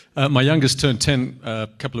My youngest turned 10 a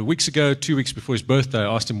couple of weeks ago, 2 weeks before his birthday.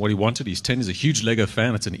 I asked him what he wanted. He's 10, he's a huge Lego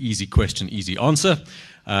fan. It's an easy question, easy answer.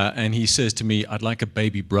 And he says to me, I'd like a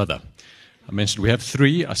baby brother. I mentioned we have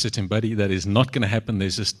 3. I said to him, buddy, that is not going to happen.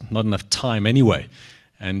 There's just not enough time anyway.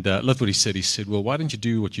 And loved what he said. He said, well, why don't you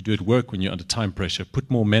do what you do at work when you're under time pressure?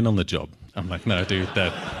 Put more men on the job. I'm like, no, dude,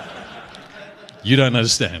 you don't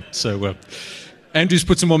understand. So Andrew's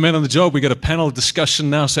put some more men on the job. We've got a panel discussion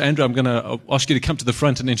now. So, Andrew, I'm going to ask you to come to the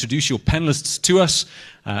front and introduce your panelists to us.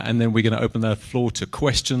 And then we're going to open the floor to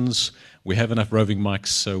questions. We have enough roving mics,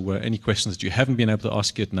 so any questions that you haven't been able to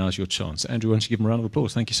ask yet, now's your chance. Andrew, why don't you give him a round of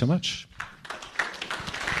applause? Thank you so much.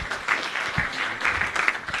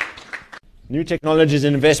 New technologies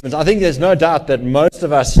and investments. I think there's no doubt that most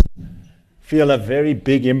of us feel a very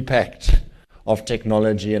big impact of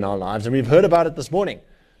technology in our lives, and we've heard about it this morning.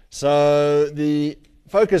 So the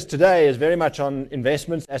focus today is very much on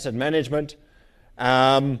investments, asset management,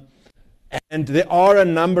 and there are a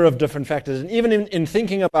number of different factors. And even in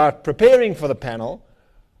thinking about preparing for the panel,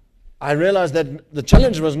 I realized that the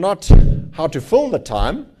challenge was not how to fill the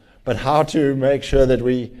time, but how to make sure that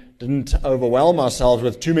we didn't overwhelm ourselves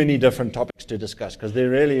with too many different topics to discuss, because there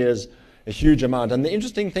really is a huge amount. And the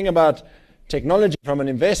interesting thing about technology from an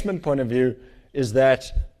investment point of view is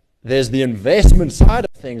that there's the investment side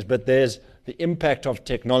of things, but there's the impact of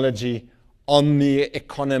technology on the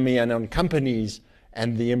economy and on companies,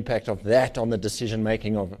 and the impact of that on the decision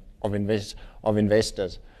making of investors.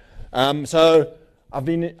 So I've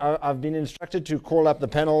been instructed to call up the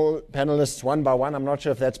panelists one by one. I'm not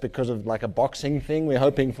sure if that's because of like a boxing thing. We're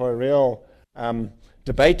hoping for a real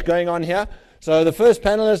debate going on here. So the first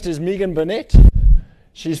panelist is Meagen Burnett.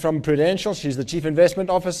 She's from Prudential. She's the Chief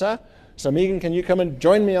Investment Officer. So Meagen, can you come and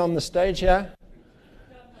join me on the stage here?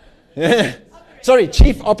 Sorry,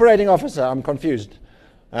 Chief Operating Officer. I'm confused.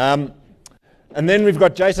 And then we've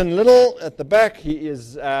got Jason Liddle at the back. He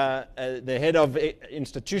is the head of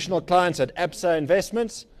institutional clients at ABSA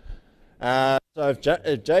Investments. So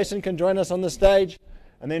if Jason can join us on the stage.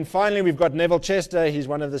 And then finally, we've got Neville Chester. He's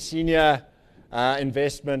one of the senior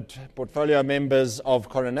investment portfolio members of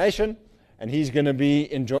Coronation. And he's going to be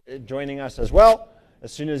joining us as well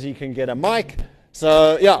as soon as he can get a mic.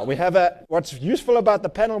 So yeah, we have what's useful about the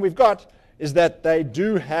panel we've got is that they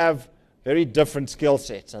do have very different skill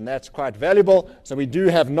sets, and that's quite valuable. So we do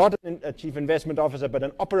have not a chief investment officer, but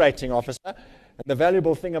an operating officer. And the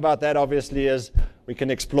valuable thing about that, obviously, is we can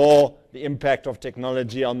explore the impact of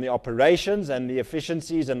technology on the operations and the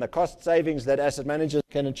efficiencies and the cost savings that asset managers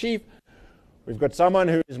can achieve. We've got someone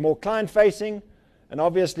who is more client-facing, and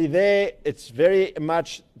obviously there it's very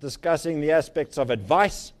much discussing the aspects of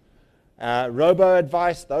advice,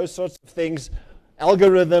 robo-advice, those sorts of things,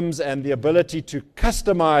 algorithms, and the ability to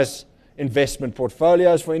customize investment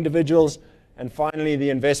portfolios for individuals, and finally the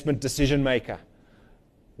investment decision maker.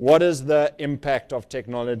 What is the impact of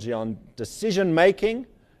technology on decision making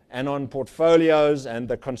and on portfolios and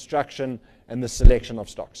the construction and the selection of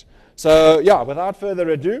stocks? So yeah, without further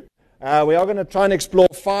ado, we are going to try and explore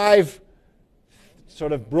 5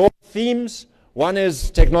 sort of broad themes. One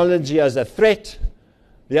is technology as a threat.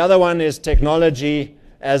 The other one is technology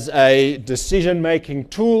as a decision-making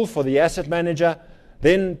tool for the asset manager.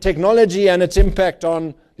 Then technology and its impact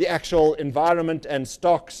on the actual environment and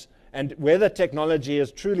stocks, and whether technology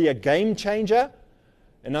is truly a game changer.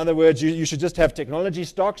 In other words, you should just have technology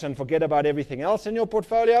stocks and forget about everything else in your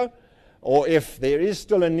portfolio, or if there is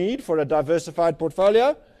still a need for a diversified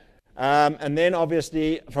portfolio. And then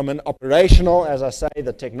obviously from an operational, as I say,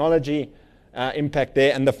 the technology impact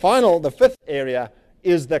there. And the 5th area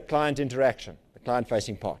is the client interaction, the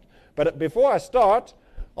client-facing part. But before I start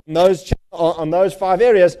on those 5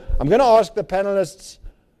 areas, I'm going to ask the panelists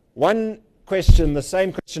one question, the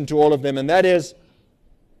same question to all of them, and that is,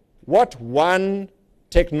 what one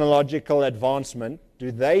technological advancement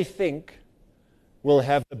do they think will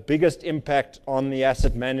have the biggest impact on the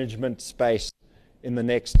asset management space in the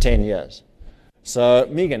next 10 years? So,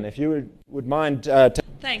 Meagen, if you would mind.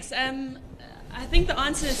 Thanks. I think the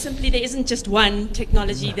answer is simply there isn't just one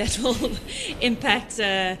technology that will impact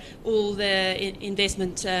all the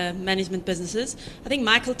investment management businesses. I think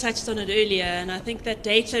Michael touched on it earlier, and I think that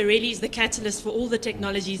data really is the catalyst for all the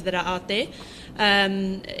technologies that are out there.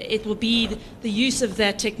 It will be the use of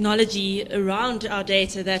that technology around our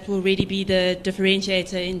data that will really be the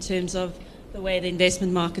differentiator in terms of the way the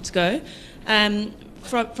investment markets go.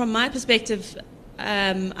 From my perspective,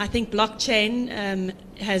 I think blockchain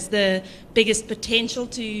has the biggest potential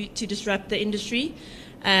to disrupt the industry.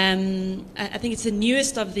 I think it's the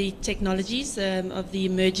newest of the technologies, of the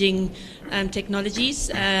emerging technologies,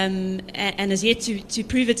 and has yet to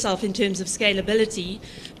prove itself in terms of scalability.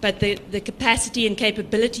 but the capacity and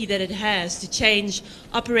capability that it has to change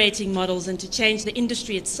operating models and to change the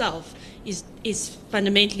industry itself is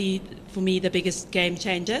fundamentally, for me, the biggest game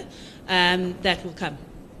changer that will come.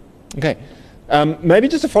 Okay. Maybe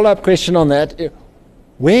just a follow-up question on that.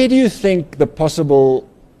 Where do you think the possible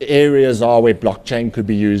areas are where blockchain could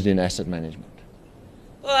be used in asset management?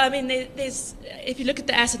 Well, I mean, if you look at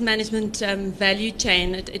the asset management value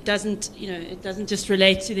chain, it doesn't just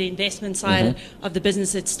relate to the investment side of the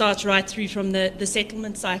business. It starts right through from the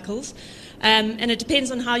settlement cycles. And it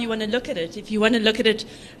depends on how you want to look at it. If you want to look at it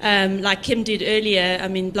like Kim did earlier, I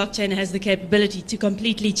mean, blockchain has the capability to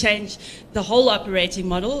completely change the whole operating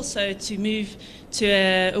model. So to move to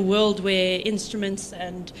a world where instruments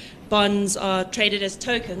and bonds are traded as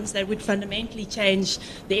tokens, that would fundamentally change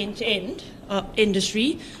the end-to-end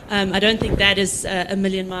industry. I don't think that is a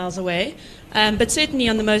million miles away. But certainly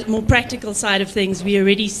on the more practical side of things, we're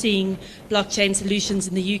already seeing blockchain solutions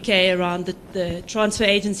in the UK around the transfer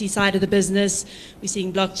agency side of the business. We're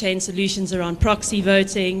seeing blockchain solutions around proxy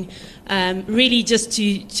voting, really just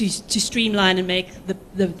to streamline and make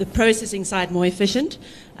the processing side more efficient.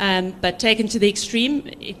 But taken to the extreme,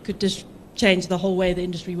 it could just change the whole way the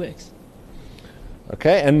industry works.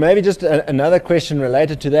 Okay, and maybe just another question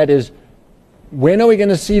related to that is, when are we going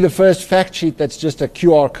to see the first fact sheet that's just a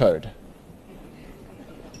QR code?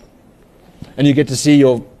 And you get to see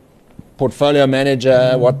your portfolio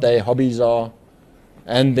manager, what their hobbies are,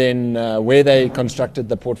 and then where they constructed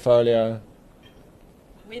the portfolio.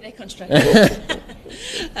 Where they constructed it.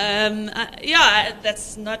 Yeah,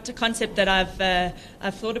 that's not a concept that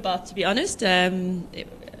I've thought about, to be honest. I'm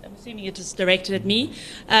assuming it is directed at me.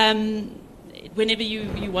 Whenever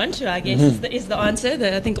you want to, I guess, is the answer.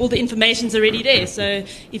 I think all the information's already there. So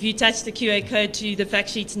if you touch the QR code to the fact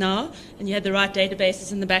sheets now and you had the right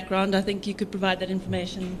databases in the background, I think you could provide that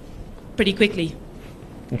information pretty quickly.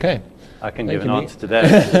 Okay. I can give an answer to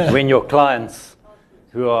that. When your clients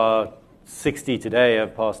who are 60 today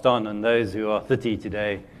have passed on, and those who are 30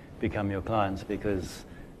 today become your clients, because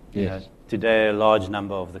you know, today a large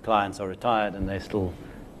number of the clients are retired and they still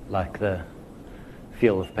like the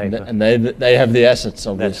feel of paper. And they have the assets,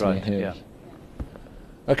 obviously. That's right, yeah.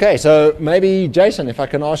 Okay, so maybe, Jason, if I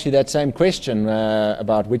can ask you that same question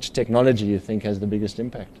about which technology you think has the biggest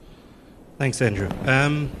impact. Thanks, Andrew.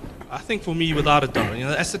 I think for me, without a doubt,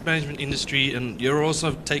 the asset management industry, and you're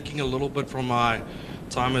also taking a little bit from my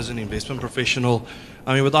time as an investment professional.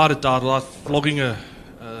 I mean, without a doubt, without flogging a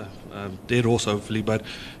dead horse, hopefully, but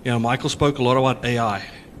Michael spoke a lot about AI,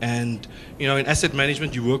 and in asset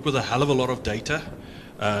management, you work with a hell of a lot of data,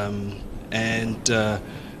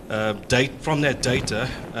 from that data,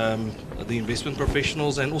 the investment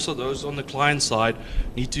professionals and also those on the client side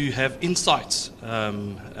need to have insights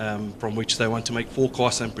from which they want to make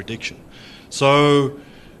forecasts and prediction. So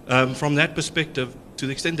from that perspective, to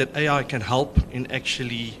the extent that AI can help in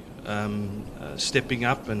actually stepping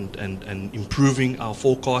up and improving our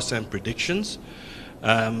forecasts and predictions,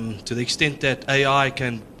 to the extent that AI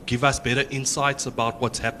can give us better insights about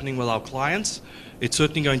what's happening with our clients, it's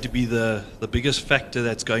certainly going to be the biggest factor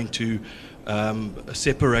that's going to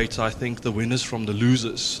separate, I think, the winners from the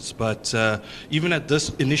losers. But even at this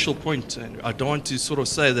initial point, I don't want to sort of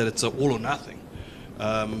say that it's an all or nothing.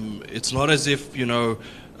 It's not as if,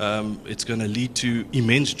 it's going to lead to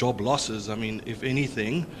immense job losses. I mean, if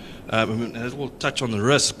anything, and it will touch on the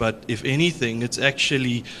risk, but if anything, it's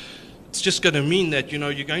just going to mean that,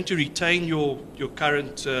 you're going to retain your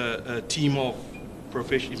current team of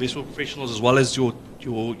investment professionals as well as your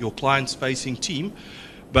clients-facing team,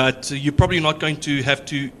 but you're probably not going to have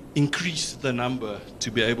to increase the number to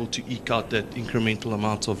be able to eke out that incremental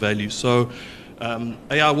amount of value. So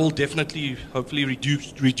AI will definitely, hopefully,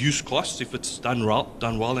 reduce costs if it's done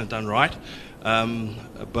well and done right.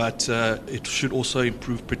 But it should also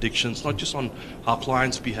improve predictions, not just on how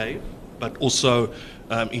clients behave, but also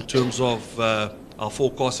in terms of our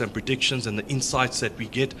forecasts and predictions and the insights that we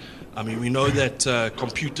get. I mean, we know that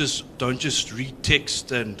computers don't just read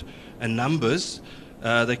text and numbers.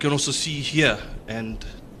 They can also see, hear, and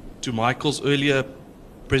to Michael's earlier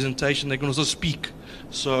presentation, they can also speak.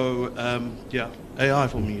 So, AI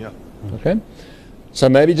for me, yeah. Okay. So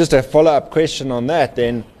maybe just a follow-up question on that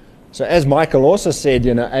then. So as Michael also said,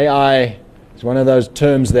 AI is one of those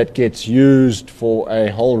terms that gets used for a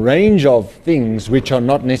whole range of things which are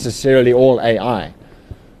not necessarily all AI.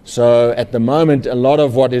 So at the moment, a lot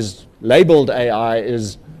of what is labeled AI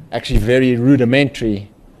is actually very rudimentary.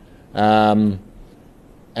 And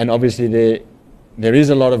obviously there is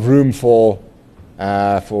a lot of room for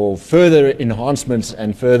further enhancements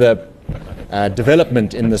and further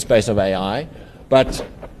development in the space of AI. But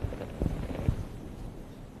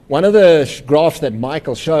one of the graphs that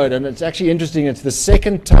Michael showed, and it's actually interesting, it's the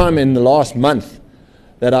second time in the last month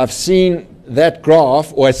that I've seen that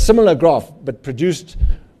graph, or a similar graph, but produced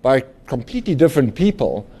by completely different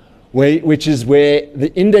people, which is where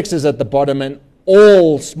the index is at the bottom and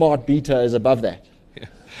all smart beta is above that.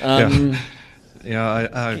 And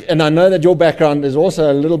I know that your background is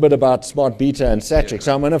also a little bit about smart beta and Satrix.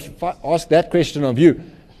 So I'm going to ask that question of you.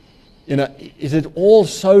 Is it all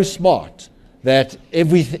so smart that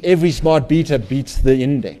every smart beta beats the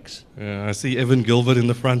index? Yeah, I see Evan Gilbert in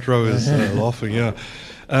the front row is laughing. Yeah.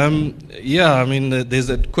 I mean, there's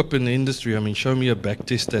that quip in the industry. I mean, show me a back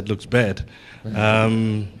test that looks bad.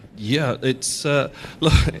 And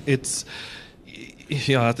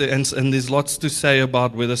there's lots to say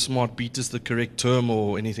about whether smart beta is the correct term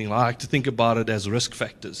or anything. I like to think about it as risk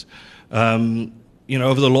factors. Over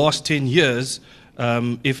the last 10 years,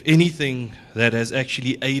 if anything that has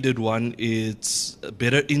actually aided one, it's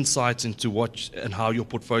better insights into what and how your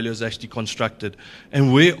portfolio is actually constructed,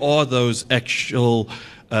 and where are those actual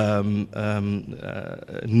novel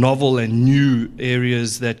and new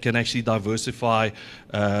areas that can actually diversify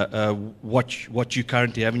what you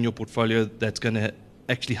currently have in your portfolio that's going to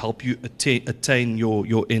actually help you attain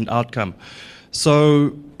your end outcome.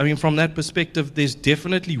 So, I mean, from that perspective, there's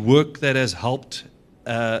definitely work that has helped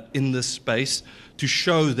in this space to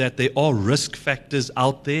show that there are risk factors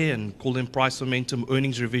out there, and call them price momentum,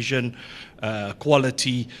 earnings revision,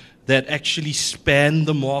 quality, that actually span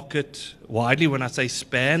the market widely. When I say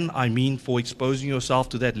span, I mean for exposing yourself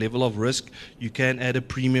to that level of risk, you can add a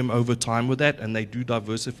premium over time with that, and they do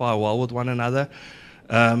diversify well with one another.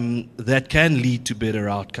 That can lead to better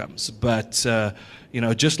outcomes. But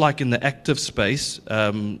just like in the active space,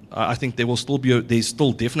 I think there's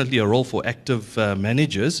still definitely a role for active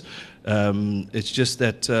managers. It's just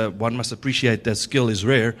that one must appreciate that skill is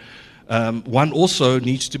rare. One also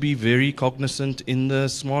needs to be very cognizant in the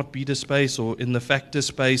smart beta space or in the factor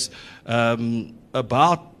space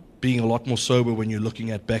about being a lot more sober when you're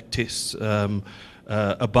looking at back tests,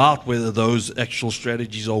 about whether those actual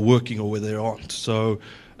strategies are working or whether they aren't. So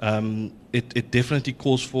it definitely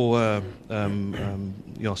calls for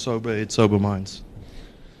sober minds.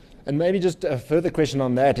 And maybe just a further question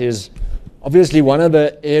on that is, obviously one of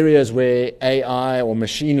the areas where AI or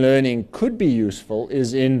machine learning could be useful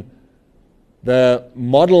is in the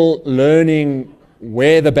model learning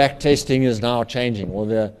where the back testing is now changing, or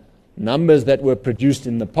the numbers that were produced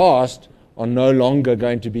in the past are no longer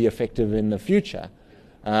going to be effective in the future.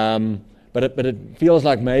 But it feels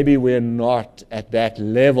like maybe we're not at that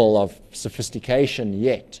level of sophistication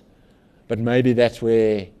yet, but maybe that's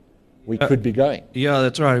where we could be going. Yeah,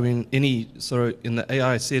 that's right. I mean, in the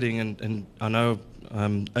AI setting, and I know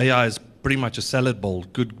AI is pretty much a salad bowl.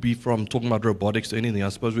 Could be from talking about robotics to anything. I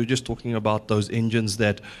suppose we're just talking about those engines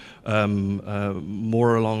that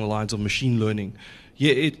more along the lines of machine learning.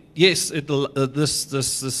 This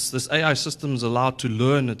AI system is allowed to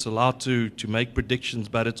learn. It's allowed to make predictions,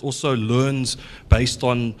 but it also learns based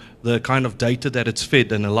on the kind of data that it's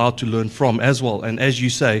fed and allowed to learn from as well. And as you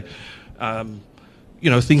say,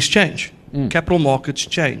 things change. Capital markets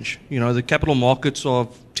change. The capital markets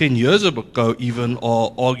of 10 years ago even are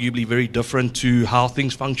arguably very different to how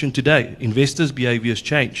things function today. Investors' behaviors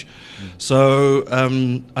change. So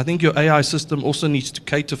I think your AI system also needs to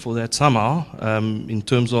cater for that somehow in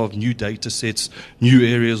terms of new data sets, new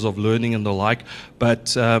areas of learning and the like.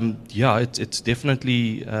 But it's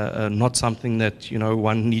definitely not something that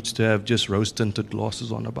one needs to have just rose-tinted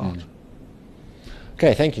glasses on about.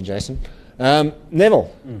 Okay, thank you, Jason. Neville,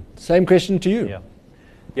 same question to you.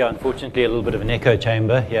 Yeah, unfortunately, a little bit of an echo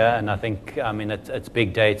chamber here, and I think, it's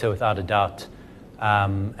big data without a doubt,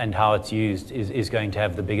 and how it's used is going to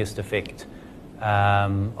have the biggest effect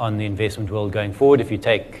on the investment world going forward. If you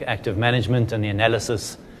take active management and the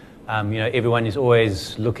analysis, everyone is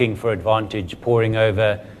always looking for advantage, poring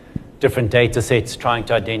over different data sets, trying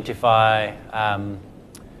to identify,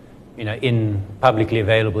 in publicly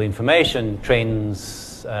available information,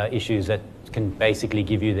 trends, issues that can basically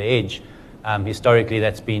give you the edge. Historically,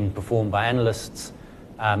 that's been performed by analysts.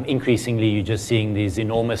 Increasingly, you're just seeing these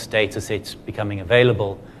enormous data sets becoming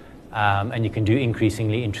available, and you can do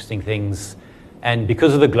increasingly interesting things. And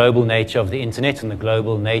because of the global nature of the internet and the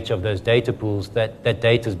global nature of those data pools, that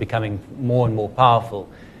data is becoming more and more powerful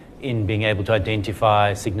in being able to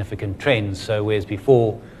identify significant trends. So whereas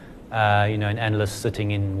before, an analyst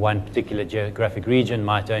sitting in one particular geographic region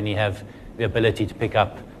might only have the ability to pick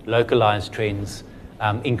up localized trends,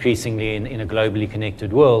 increasingly in a globally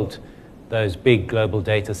connected world, those big global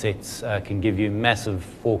data sets can give you massive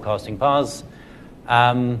forecasting powers.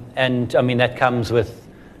 And I mean, that comes with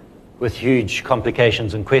with huge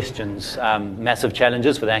complications and questions, massive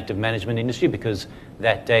challenges for the active management industry because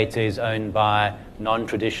that data is owned by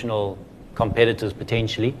non-traditional competitors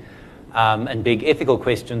potentially, and big ethical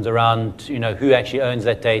questions around, who actually owns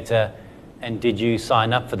that data and did you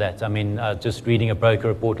sign up for that? I mean, just reading a broker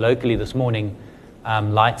report locally this morning,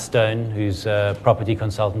 Lightstone, who's a property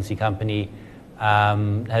consultancy company,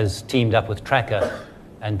 has teamed up with Tracker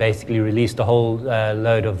and basically released a whole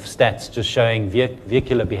load of stats just showing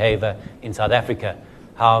vehicular behavior in South Africa.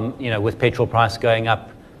 How, with petrol price going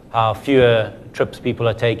up, how fewer trips people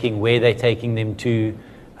are taking, where they're taking them to,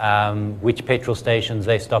 which petrol stations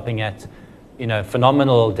they're stopping at.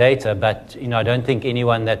 Phenomenal data, but I don't think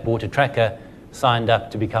anyone that bought a Tracker signed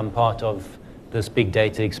up to become part of this big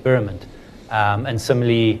data experiment. And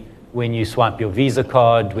similarly, when you swipe your Visa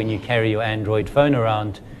card, when you carry your Android phone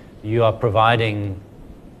around, you are providing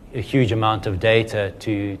a huge amount of data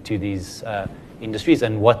to these industries,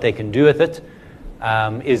 and what they can do with it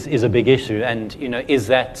is a big issue. And is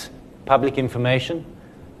that public information?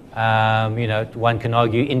 One can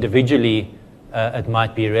argue individually it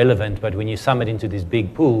might be irrelevant, but when you sum it into these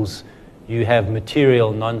big pools, you have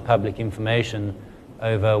material non-public information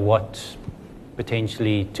over what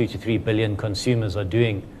potentially 2 to 3 billion consumers are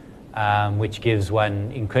doing, which gives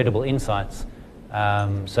one incredible insights.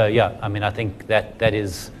 So yeah, I mean, I think that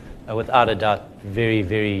is without a doubt very,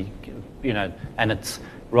 very, and it's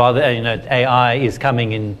rather, AI is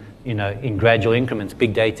coming in, in gradual increments.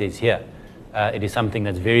 Big data is here. It is something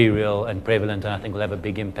that's very real and prevalent, and I think will have a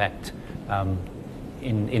big impact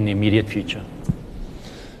in the immediate future.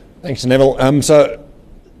 Thanks, Neville. So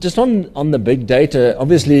just on the big data,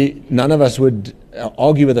 obviously none of us would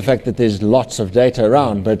argue with the fact that there's lots of data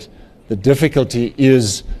around, but the difficulty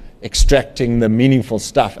is extracting the meaningful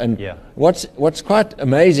stuff. And what's quite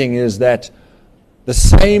amazing is that the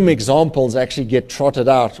same examples actually get trotted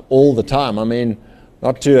out all the time. I mean,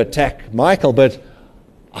 not to attack Michael, but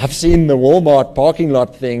I've seen the Walmart parking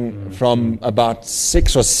lot thing from about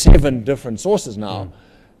 6 or 7 different sources now.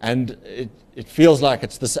 And it feels like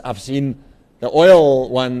it's this. I've seen the oil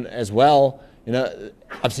one as well.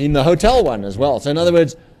 I've seen the hotel one as well. So in other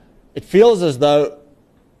words, it feels as though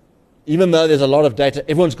even though there's a lot of data,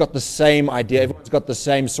 everyone's got the same idea, everyone's got the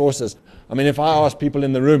same sources. I mean, if I ask people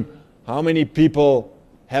in the room, how many people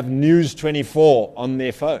have News 24 on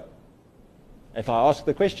their phone? If I ask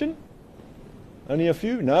the question, only a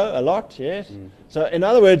few? No, a lot, yes. So in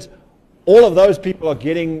other words, all of those people are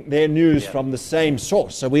getting their news from the same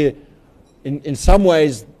source. So we're, in some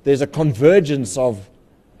ways, there's a convergence of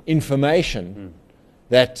information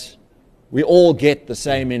that we all get the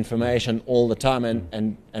same information all the time,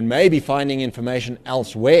 and maybe finding information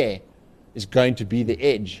elsewhere is going to be the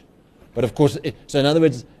edge. But of course, so in other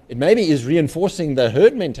words, it maybe is reinforcing the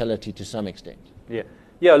herd mentality to some extent.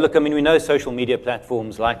 Yeah, look, I mean, we know social media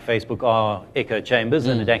platforms like Facebook are echo chambers,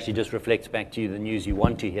 and it actually just reflects back to you the news you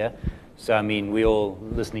want to hear. So, I mean, we're all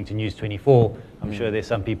listening to News 24. I'm sure there's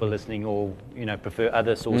some people listening or, prefer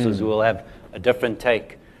other sources who will have a different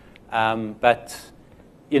take. But,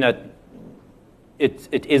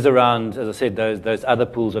 it is around, as I said, those other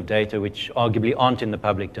pools of data which arguably aren't in the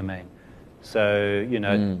public domain. So,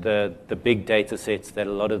 the big data sets that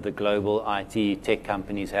a lot of the global IT tech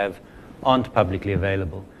companies have aren't publicly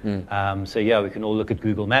available. So yeah, we can all look at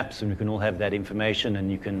Google Maps and we can all have that information,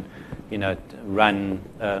 and you can, run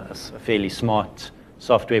a fairly smart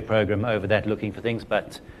software program over that looking for things.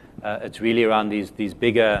 But it's really around these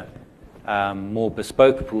bigger, more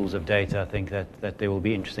bespoke pools of data, I think, that there will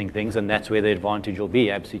be interesting things, and that's where the advantage will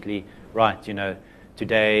be. Absolutely right.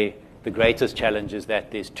 Today the greatest challenge is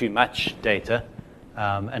that there's too much data.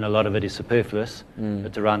 And a lot of it is superfluous.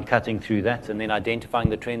 It's around cutting through that and then identifying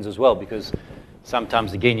the trends as well, because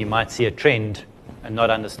sometimes, again, you might see a trend and not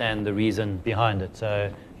understand the reason behind it.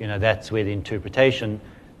 So, that's where the interpretation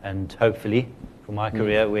and hopefully, for my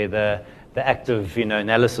career, where the active,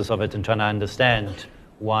 analysis of it and trying to understand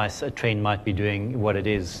why a trend might be doing what it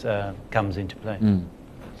is comes into play.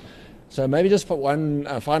 So maybe just for one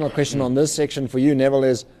final question on this section for you, Neville,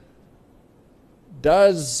 is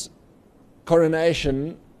does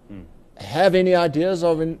Coronation have any ideas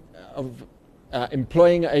of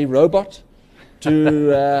employing a robot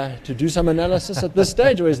to do some analysis at this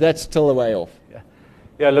stage, or is that still a way off?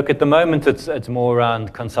 Yeah. Look, at the moment it's more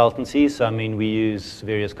around consultancies. So, I mean, we use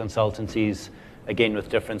various consultancies, again, with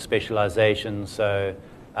different specializations. So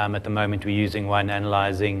at the moment we're using one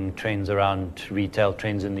analysing trends around retail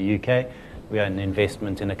trends in the UK. We are an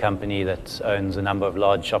investment in a company that owns a number of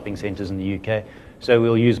large shopping centres in the UK. So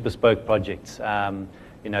we'll use bespoke projects.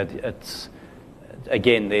 It's,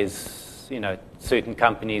 again, there's certain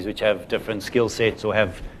companies which have different skill sets or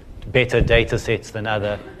have better data sets than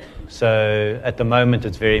other. So at the moment,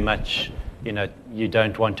 it's very much, you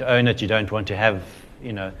don't want to own it. You don't want to have,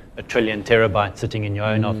 1 trillion terabytes sitting in your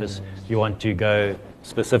own office. You want to go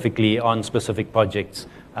specifically on specific projects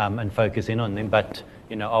and focus in on them. But,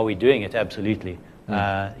 are we doing it? Absolutely.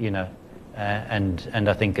 And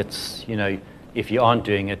I think it's, if you aren't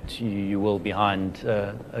doing it, you will behind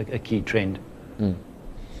a key trend.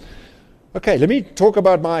 Okay, let me talk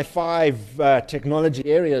about my 5 technology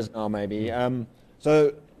areas now, maybe.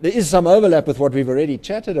 So there is some overlap with what we've already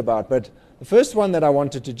chatted about, but the first one that I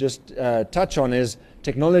wanted to just touch on is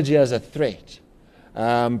technology as a threat.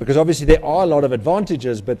 Because obviously there are a lot of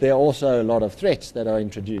advantages, but there are also a lot of threats that are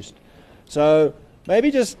introduced. So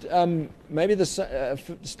maybe just, maybe this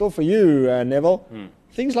still for you, Neville,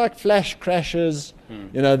 things like flash crashes,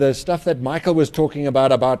 the stuff that Michael was talking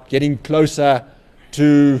about getting closer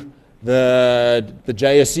to the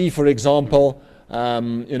JSE, for example.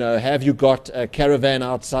 Have you got a caravan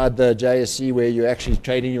outside the JSE where you're actually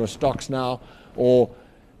trading your stocks now, or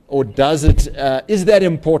does it? Is that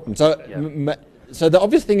important? So, so the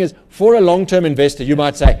obvious thing is, for a long-term investor, you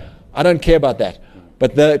might say, I don't care about that.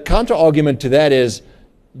 But the counter-argument to that is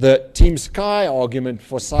the Team Sky argument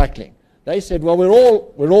for cycling. They said, well, we're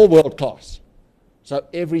all world-class, so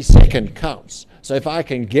every second counts. So if I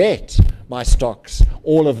can get my stocks,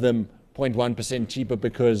 all of them 0.1% cheaper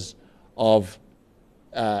because of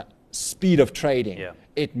speed of trading,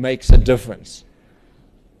 it makes a difference.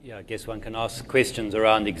 Yeah, I guess one can ask questions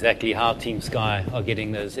around exactly how Team Sky are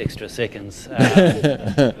getting those extra seconds. For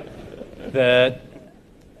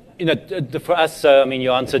us,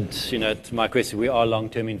 you answered, to my question. We are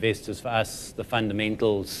long-term investors. For us, the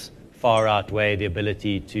fundamentals far outweigh the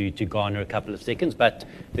ability to garner a couple of seconds. But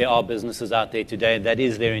there are businesses out there today that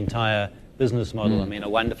is their entire business model. A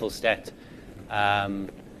wonderful stat,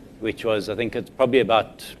 which was, I think it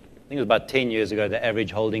was about 10 years ago, the average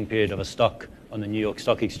holding period of a stock on the New York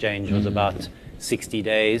Stock Exchange was about 60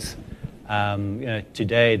 days.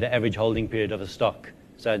 Today, the average holding period of a stock,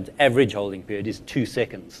 so the average holding period is 2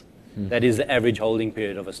 seconds. That is the average holding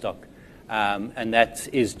period of a stock. And that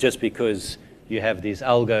is just because you have these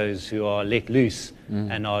algos who are let loose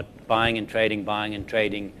and are buying and trading,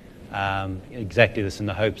 exactly this in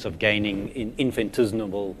the hopes of gaining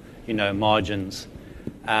infinitesimal, margins.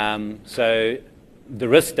 So the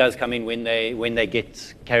risk does come in when they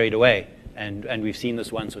get carried away, and we've seen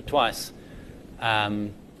this once or twice.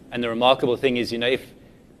 And the remarkable thing is,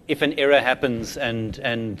 if an error happens and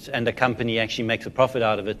a company actually makes a profit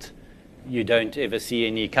out of it, you don't ever see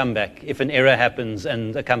any comeback. If an error happens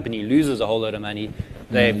and a company loses a whole lot of money,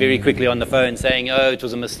 they're very quickly on the phone saying, oh, it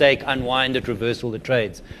was a mistake, unwind it, reverse all the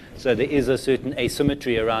trades. So there is a certain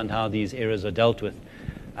asymmetry around how these errors are dealt with.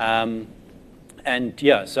 So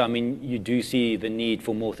you do see the need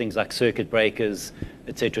for more things like circuit breakers,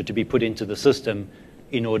 etc., to be put into the system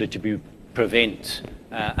in order to prevent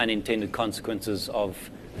unintended consequences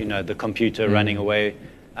of the computer running away.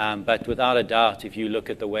 But without a doubt, if you look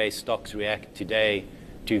at the way stocks react today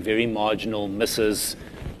to very marginal misses,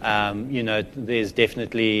 there's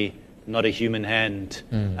definitely not a human hand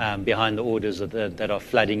behind the orders that are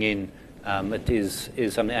flooding in. It is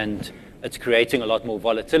something, and it's creating a lot more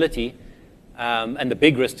volatility. And the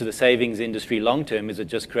big risk to the savings industry long term is it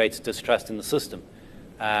just creates distrust in the system.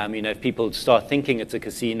 If people start thinking it's a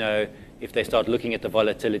casino, if they start looking at the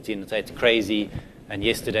volatility and say it's crazy, and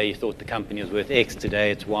yesterday you thought the company was worth X,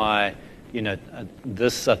 today it's Y,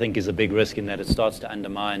 this I think is a big risk in that it starts to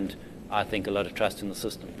undermine, I think, a lot of trust in the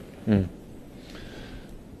system.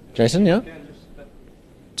 Jason, yeah?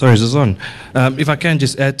 Sorry, is this on? If I can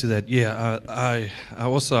just add to that, I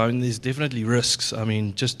also, there's definitely risks.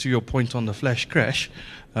 Just to your point on the flash crash,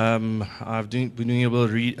 I've been doing a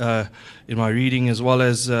bit of in my reading as well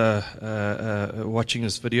as watching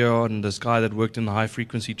this video on this guy that worked in the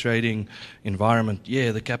high-frequency trading environment.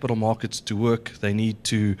 The capital markets to work, they need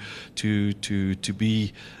to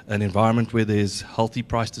be an environment where there's healthy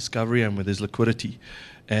price discovery and where there's liquidity.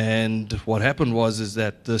 And what happened is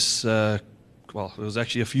that this there was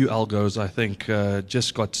actually a few algos, I think,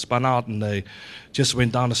 just got spun out, and they just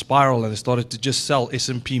went down a spiral, and they started to just sell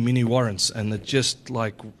S&P mini warrants, and it just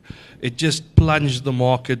plunged the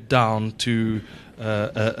market down to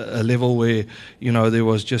a level where there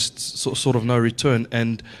was just sort of no return.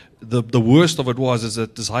 And the worst of it is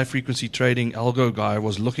that this high frequency trading algo guy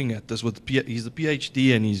was looking at this he's a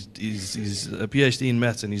PhD, and he's a PhD in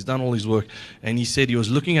maths, and he's done all his work, and he said he was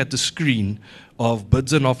looking at the screen of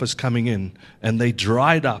bids and offers coming in, and they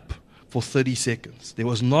dried up for 30 seconds. There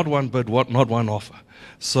was not one bid, not one offer.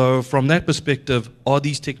 So from that perspective, are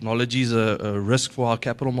these technologies a risk for our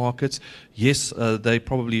capital markets? Yes, they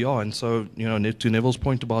probably are. And so, to Neville's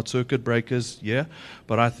point about circuit breakers, yeah.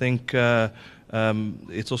 But I think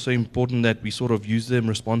it's also important that we sort of use them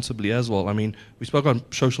responsibly as well. I mean, we spoke on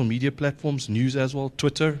social media platforms, news as well,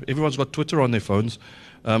 Twitter. Everyone's got Twitter on their phones.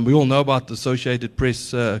 We all know about the Associated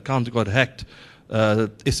Press account that got hacked.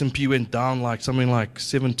 S&P went down something like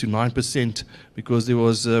 7 to 9% because there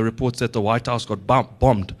was reports that the White House got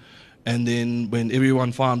bombed. And then when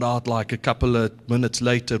everyone found out a couple of minutes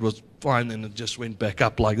later it was fine, and it just went back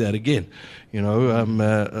up like that again.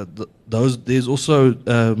 There's also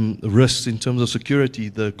risks in terms of security,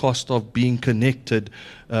 the cost of being connected.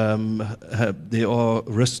 There are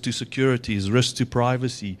risks to securities, risks to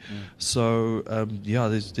privacy. So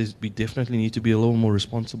we definitely need to be a little more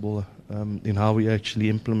responsible in how we actually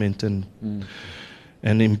implement and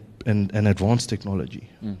advance technology.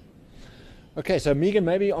 Okay, so Meagen,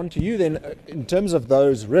 maybe on to you then. In terms of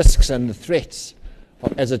those risks and the threats,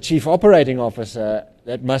 as a chief operating officer,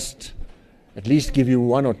 that must at least give you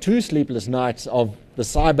 1 or 2 sleepless nights of the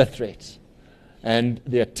cyber threats and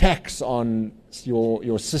the attacks on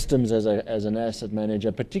your systems as an asset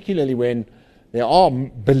manager, particularly when there are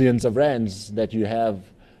billions of rands that you have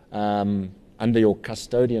under your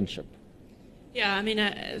custodianship. Yeah, I mean,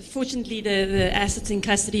 fortunately, the assets in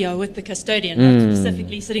custody are with the custodian, not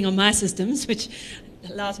specifically sitting on my systems, which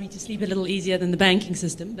allows me to sleep a little easier than the banking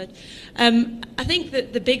system. But I think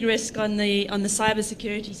that the big risk on the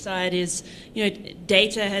cybersecurity side is,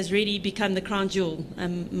 data has really become the crown jewel.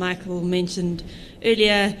 Michael mentioned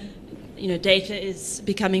earlier, data is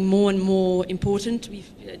becoming more and more important.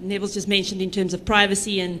 Neville's just mentioned in terms of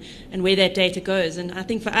privacy and where that data goes. And I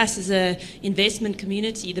think for us as an investment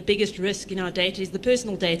community, the biggest risk in our data is the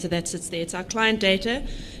personal data that sits there. It's our client data.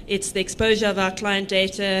 It's the exposure of our client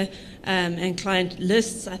data and client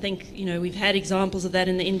lists. I think, we've had examples of that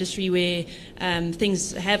in the industry where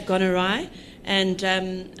things have gone awry. And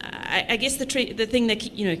I guess the thing that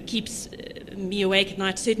keeps me awake at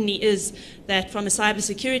night certainly is that from a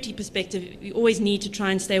cybersecurity perspective, we always need to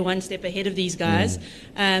try and stay one step ahead of these guys.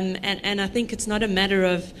 And I think it's not a matter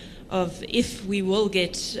of if we will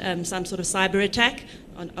get some sort of cyber attack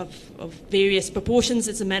of various proportions.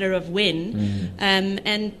 It's a matter of when.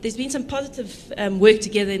 And there's been some positive work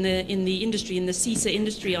together in the industry, in the CISA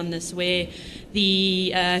industry on this, where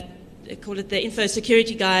call it the info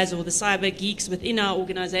security guys or the cyber geeks within our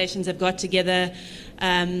organizations have got together,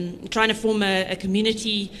 trying to form a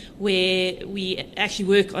community where we actually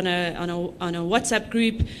work on a WhatsApp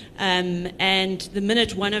group, and the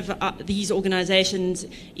minute one of these organizations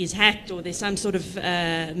is hacked or there's some sort of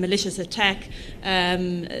malicious attack,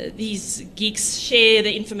 these geeks share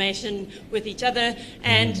the information with each other,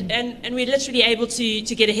 and we're literally able to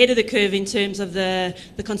get ahead of the curve in terms of the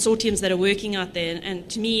consortiums that are working out there. And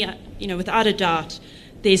to me, without a doubt,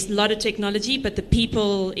 there's a lot of technology, but the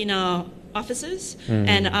people in our offices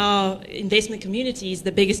and our investment community is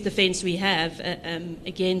the biggest defense we have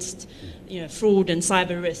against fraud and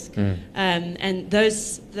cyber risk. And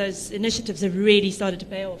those initiatives have really started to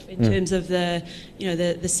pay off in terms of the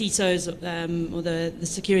CISOs or the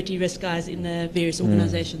security risk guys in the various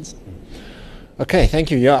organizations. Okay, thank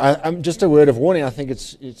you. Yeah, I'm just a word of warning. I think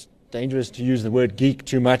it's dangerous to use the word geek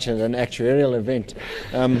too much at an actuarial event.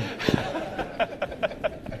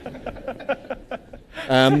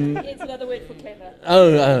 It's another word for clever.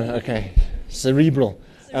 Oh, okay. Cerebral.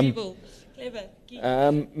 Cerebral. Clever. Geek.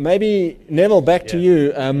 Maybe, Neville, back to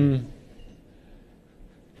you.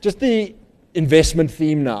 Just the investment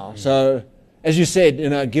theme now. So, as you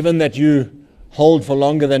said, given that you hold for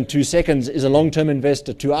longer than 2 seconds, is a long-term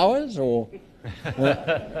investor 2 hours? Or,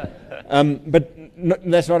 but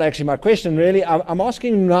that's not actually my question, really. I'm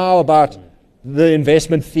asking now about the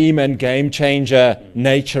investment theme and game-changer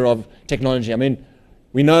nature of technology. I mean,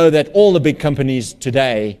 we know that all the big companies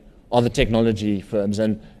today are the technology firms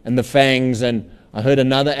and the FANGs, and I heard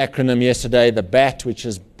another acronym yesterday, the BAT, which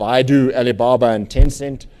is Baidu, Alibaba, and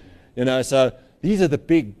Tencent. So these are the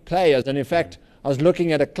big players. And in fact, I was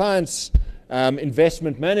looking at a client's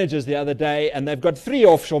investment managers the other day, and they've got 3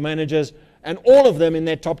 offshore managers, and all of them in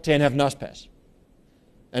their top 10 have NASPAS.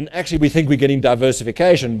 And actually, we think we're getting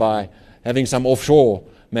diversification by having some offshore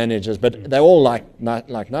managers, but they all like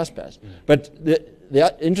NASPAS. But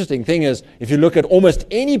the interesting thing is, if you look at almost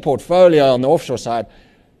any portfolio on the offshore side,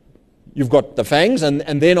 you've got the FANGs,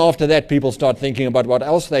 and then after that, people start thinking about what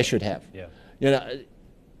else they should have.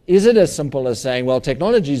 Is it as simple as saying, well,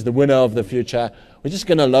 technology is the winner of the future, we're just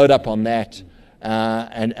going to load up on that,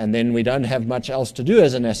 and then we don't have much else to do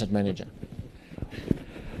as an asset manager?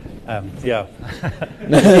 Yeah.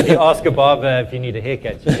 If you ask a barber if you need a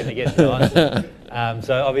haircut, you're going to get the answer.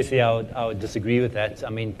 So obviously I would disagree with that. I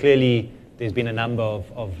mean, clearly there's been a number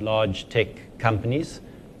of large tech companies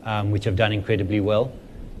which have done incredibly well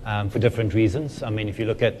for different reasons. I mean, if you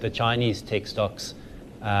look at the Chinese tech stocks,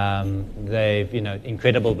 they've,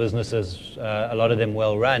 incredible businesses, a lot of them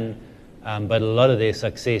well run, but a lot of their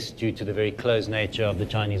success due to the very closed nature of the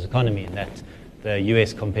Chinese economy, and that the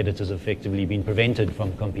US competitors have effectively been prevented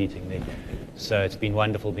from competing there. So it's been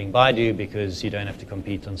wonderful being Baidu because you don't have to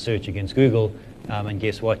compete on search against Google. And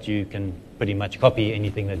guess what? You can pretty much copy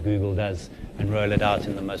anything that Google does and roll it out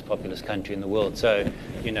in the most populous country in the world. So,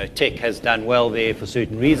 tech has done well there for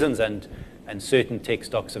certain reasons, and certain tech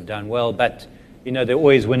stocks have done well. But, there are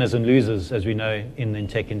always winners and losers, as we know, in the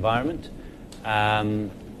tech environment.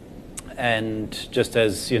 And just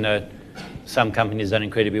as, some companies done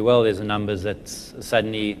incredibly well, there's a numbers that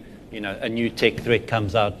suddenly, a new tech threat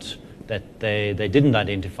comes out that they didn't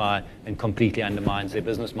identify and completely undermines their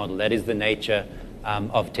business model. That is the nature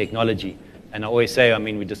of technology. And I always say,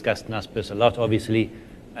 we discussed Naspers a lot, obviously,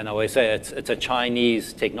 and I always say it's a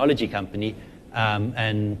Chinese technology company,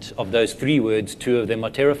 and of those three words, two of them are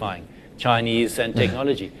terrifying, Chinese and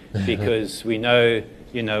technology, because we know,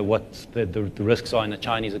 what the risks are in the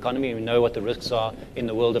Chinese economy. We know what the risks are in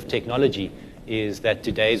the world of technology, is that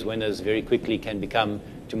today's winners very quickly can become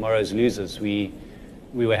tomorrow's losers. We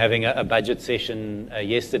were having a budget session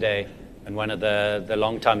yesterday, and one of the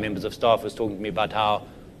long-time members of staff was talking to me about how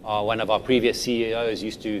one of our previous CEOs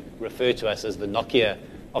used to refer to us as the Nokia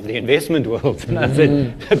of the investment world. And I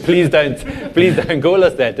said, please don't call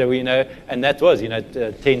us that. And that was,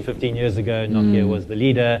 10, 15 years ago, Nokia was the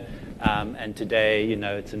leader. And today,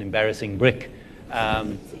 it's an embarrassing brick.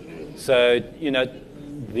 So,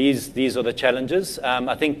 these are the challenges.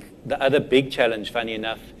 I think the other big challenge, funny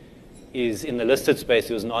enough, is in the listed space.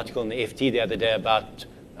 There was an article in the FT the other day about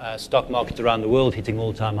stock markets around the world hitting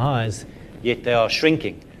all-time highs, yet they are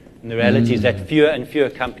shrinking. And the reality is that fewer and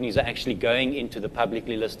fewer companies are actually going into the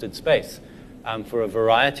publicly listed space for a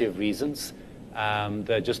variety of reasons.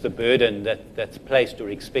 Just the burden that's placed or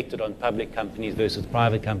expected on public companies versus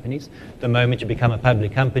private companies. The moment you become a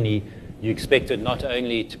public company, you expect it not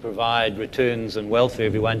only to provide returns and wealth for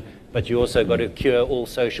everyone, but you also got to cure all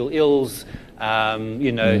social ills,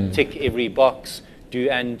 tick every box.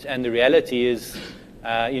 And the reality is,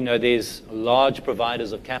 there's large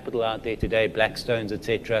providers of capital out there today, Blackstones,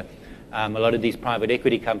 etc. A lot of these private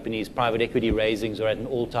equity companies, private equity raisings are at an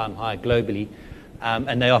all-time high globally.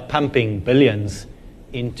 And they are pumping billions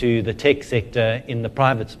into the tech sector in the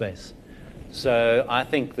private space. So I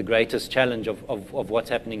think the greatest challenge of what's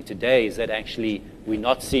happening today is that actually we're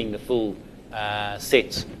not seeing the full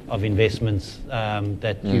set of investments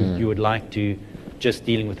that you would like to, just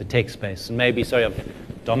dealing with the tech space. And maybe, sorry, I've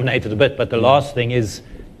dominated a bit, but the last thing is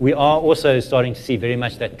we are also starting to see very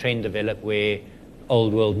much that trend develop where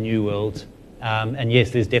old world, new world. And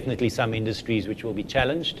yes, there's definitely some industries which will be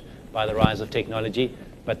challenged by the rise of technology,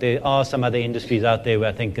 but there are some other industries out there where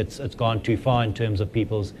I think it's gone too far in terms of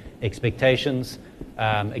people's expectations.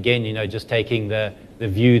 Again, just taking the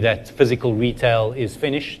view that physical retail is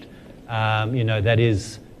finished, that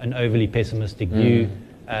is an overly pessimistic view.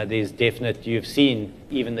 There's you've seen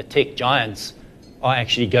even the tech giants are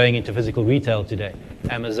actually going into physical retail today.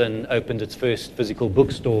 Amazon opened its first physical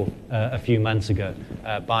bookstore a few months ago,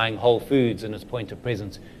 buying Whole Foods in its point of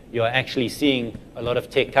presence. You're actually seeing a lot of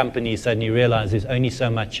tech companies suddenly realize there's only so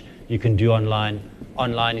much you can do online.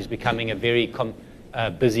 Online is becoming a very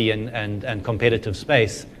busy and competitive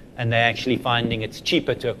space, and they're actually finding it's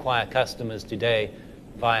cheaper to acquire customers today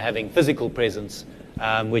by having physical presence,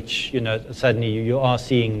 which, suddenly you are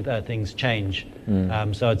seeing things change.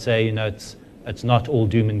 So I'd say, it's not all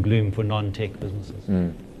doom and gloom for non-tech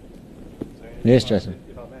businesses. Yes, Jason.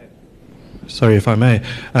 Sorry, if I may.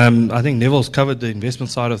 I think Neville's covered the investment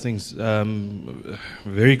side of things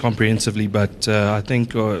very comprehensively, but I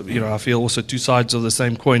think, I feel also two sides of the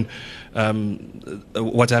same coin.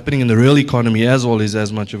 What's happening in the real economy as well is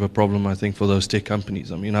as much of a problem, I think, for those tech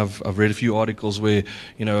companies. I mean, I've read a few articles where,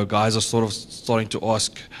 guys are sort of starting to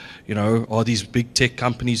ask, are these big tech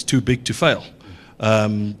companies too big to fail?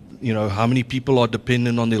 How many people are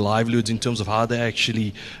dependent on their livelihoods in terms of how they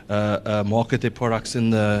actually market their products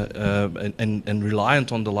in and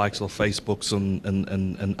reliant on the likes of Facebooks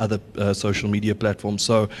and other social media platforms.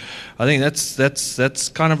 So I think that's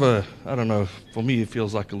kind of I don't know, for me it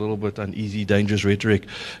feels like a little bit uneasy, dangerous rhetoric,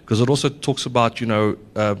 because it also talks about, to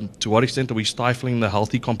what extent are we stifling the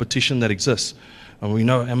healthy competition that exists. And we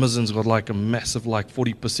know Amazon's got like a massive, like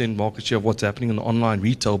 40% market share of what's happening in the online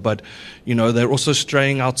retail, but they're also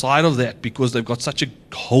straying outside of that because they've got such a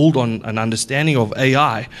hold on an understanding of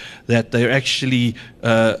AI that they're actually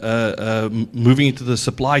moving into the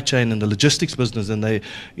supply chain and the logistics business, and they,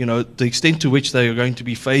 the extent to which they are going to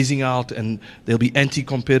be phasing out, and there'll be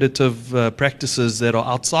anti-competitive practices that are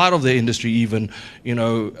outside of their industry even,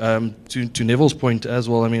 to Neville's point as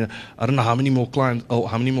well. I mean, I don't know how many more clients or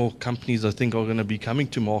how many more companies I think are going to be coming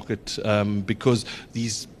to market because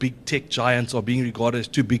these big tech giants are being regarded as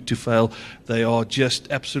too big to fail. They are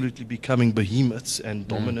just absolutely becoming behemoths and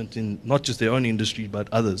dominant in not just their own industry but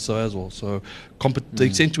others as well. So the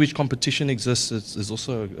extent to which competition exists is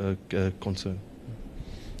also a concern.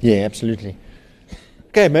 Yeah, absolutely.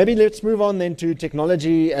 Okay, maybe let's move on then to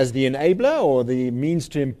technology as the enabler or the means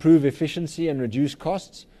to improve efficiency and reduce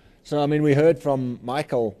costs. So, I mean, we heard from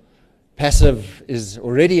Michael, passive is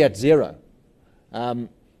already at zero.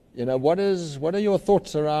 What are your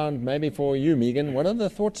thoughts around, maybe for you, Meagen, what are the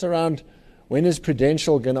thoughts around when is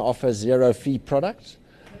Prudential going to offer zero fee products?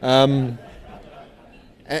 How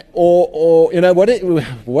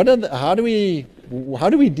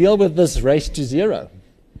do we deal with this race to zero?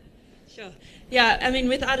 Sure. Yeah, I mean,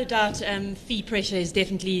 without a doubt, fee pressure is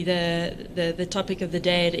definitely the topic of the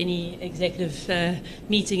day at any executive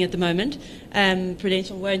meeting at the moment.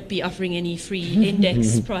 Prudential won't be offering any free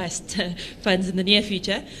index-priced funds in the near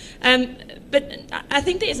future. But I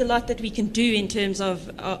think there is a lot that we can do in terms of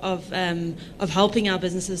helping our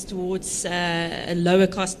businesses towards a lower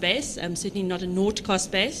cost base, certainly not a naught cost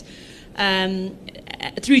base,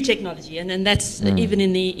 through technology, and that's even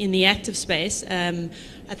in the active space.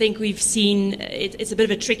 I think we've seen it's a bit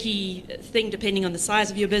of a tricky thing depending on the size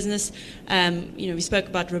of your business. We spoke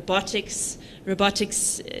about robotics.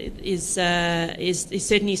 Robotics is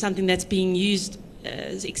certainly something that's being used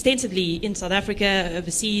extensively in South Africa,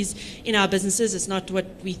 overseas, in our businesses. It's not what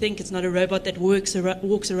we think. It's not a robot that walks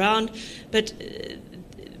around, but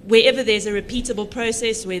wherever there's a repeatable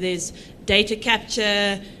process, where there's data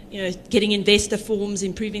capture, getting investor forms,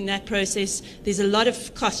 improving that process, there's a lot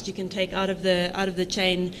of cost you can take out of the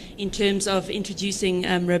chain in terms of introducing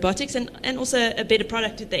robotics and also a better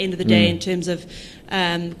product at the end of the day in terms of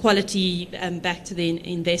quality back to the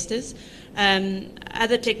investors.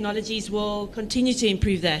 Other technologies will continue to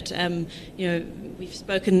improve that. We've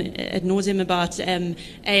spoken ad nauseum about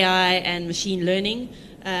AI and machine learning.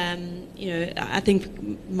 I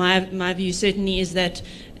think my view certainly is that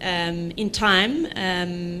in time,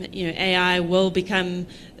 AI will become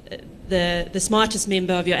the smartest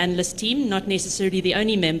member of your analyst team, not necessarily the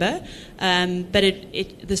only member, but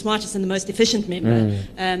the smartest and the most efficient member.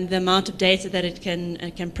 The amount of data that it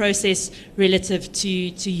can process relative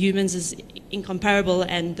to humans is incomparable,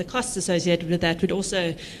 and the costs associated with that would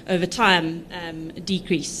also, over time,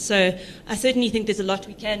 decrease. So I certainly think there's a lot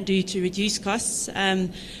we can do to reduce costs.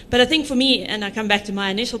 But I think for me, and I come back to my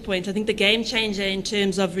initial point, I think the game changer in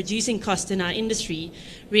terms of reducing cost in our industry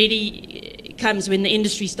really comes when the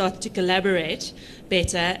industry starts to collaborate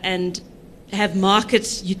better and have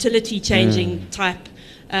market utility changing type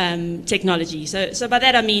technology. So by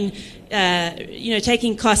that I mean,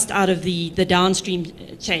 taking cost out of the downstream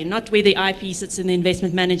chain, not where the IP sits in the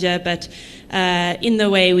investment manager, but in the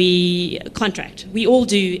way we contract. We all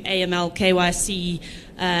do AML, KYC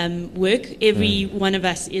work. Every one of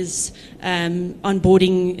us is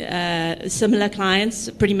onboarding similar clients,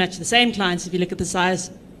 pretty much the same clients if you look at the size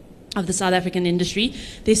of the South African industry.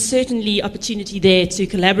 There's certainly opportunity there to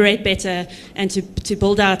collaborate better and to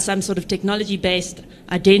build out some sort of technology-based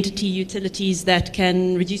identity utilities that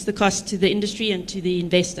can reduce the cost to the industry and to the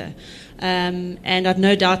investor. And I've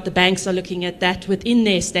no doubt the banks are looking at that within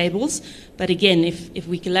their stables. But again, if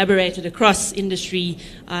we collaborated across industry,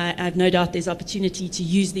 I've no doubt there's opportunity to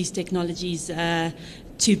use these technologies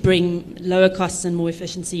to bring lower costs and more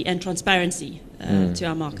efficiency and transparency to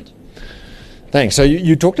our market. Thanks. So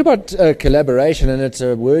you talked about collaboration, and it's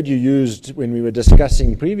a word you used when we were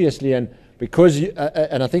discussing previously, and because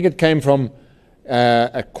and I think it came from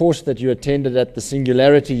a course that you attended at the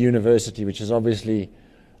Singularity University, which is obviously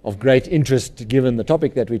of great interest given the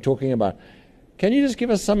topic that we're talking about. Can you just give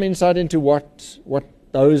us some insight into what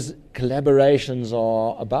those collaborations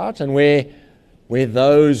are about and where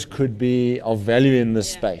those could be of value in this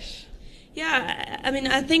space? Yeah, I mean,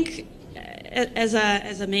 I think as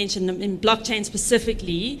I mentioned, in blockchain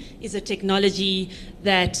specifically is a technology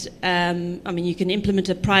that you can implement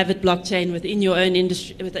a private blockchain within your own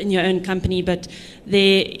industry, within your own company, but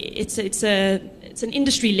it's a it's an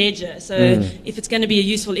industry ledger. So if it's going to be a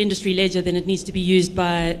useful industry ledger, then it needs to be used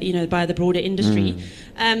by by the broader industry.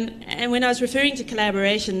 And when I was referring to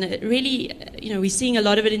collaboration, it really, we're seeing a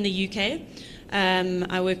lot of it in the UK.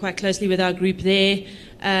 I work quite closely with our group there.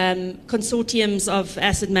 Consortiums of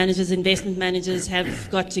asset managers, investment managers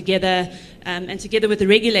have got together, and together with the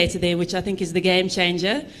regulator there, which I think is the game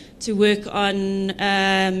changer, to work on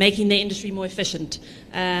making the industry more efficient.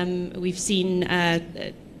 We've seen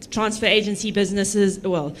transfer agency businesses,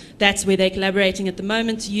 well, that's where they're collaborating at the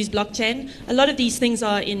moment to use blockchain. A lot of these things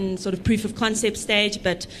are in sort of proof of concept stage,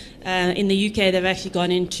 but in the UK they've actually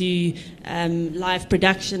gone into live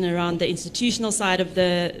production around the institutional side of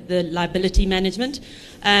the liability management.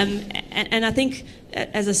 And I think,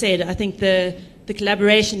 as I said, I think the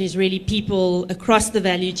collaboration is really people across the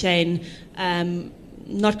value chain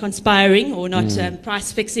not conspiring or not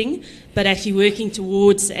price fixing, but actually working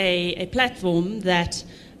towards a platform that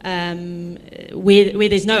where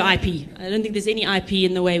there's no IP. I don't think there's any IP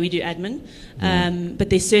in the way we do admin, but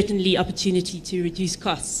there's certainly opportunity to reduce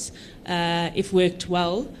costs if worked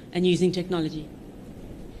well and using technology.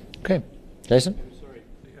 Okay. Jason?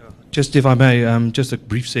 Just if I may, just a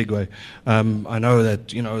brief segue. I know that,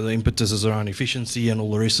 the impetus is around efficiency and all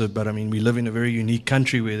the rest of it, but I mean, we live in a very unique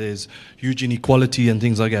country where there's huge inequality and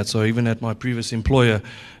things like that. So even at my previous employer,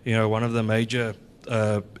 one of the major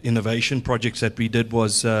innovation projects that we did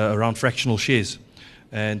was around fractional shares,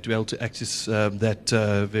 and to be able to access that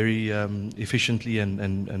very efficiently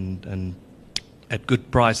and at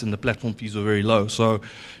good price, and the platform fees were very low. So,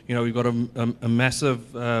 we've got a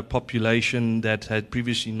massive population that had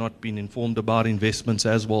previously not been informed about investments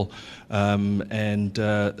as well, and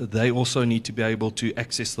they also need to be able to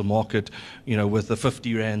access the market, with the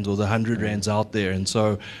 50 rands or the 100 rands out there. And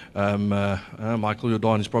so, Michael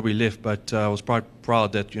Jordan is probably left, but I was quite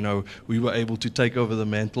proud that we were able to take over the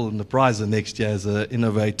mantle and the prize the next year as an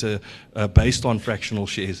innovator based on fractional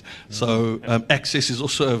shares. So access is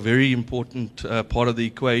also a very important part of the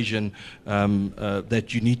equation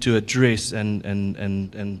that you need to address,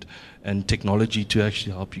 and technology to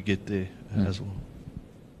actually help you get there as well.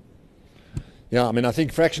 Yeah, I mean, I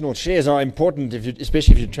think fractional shares are important,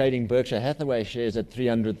 especially if you're trading Berkshire Hathaway shares at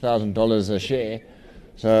 $300,000 a share.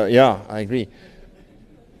 So yeah, I agree.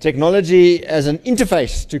 Technology as an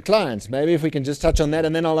interface to clients. Maybe if we can just touch on that,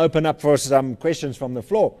 and then I'll open up for some questions from the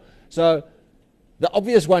floor. So the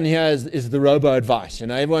obvious one here is the robo-advice.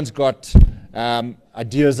 Everyone's got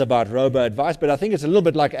ideas about robo-advice, but I think it's a little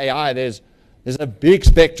bit like AI. There's a big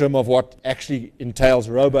spectrum of what actually entails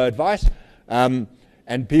robo-advice, and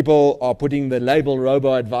people are putting the label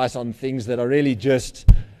robo-advice on things that are really just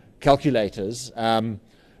calculators.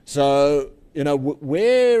 So,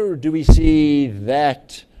 where do we see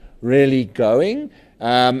that really going?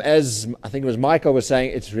 As I think it was Michael was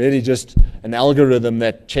saying, it's really just an algorithm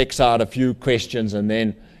that checks out a few questions and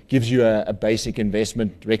then gives you a basic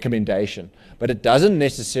investment recommendation. But it doesn't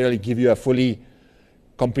necessarily give you a fully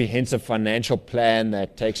comprehensive financial plan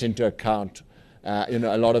that takes into account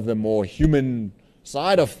a lot of the more human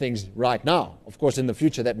side of things right now. Of course, in the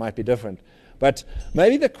future, that might be different. But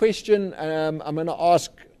maybe the question I'm going to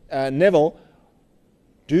ask Neville,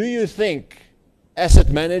 do you think asset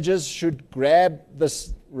managers should grab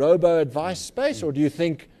this robo-advice space, or do you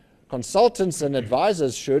think consultants and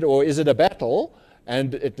advisors should, or is it a battle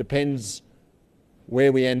and it depends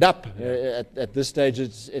where we end up? At this stage,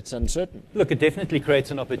 it's uncertain. Look, it definitely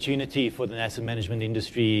creates an opportunity for the asset management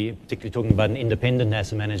industry, particularly talking about an independent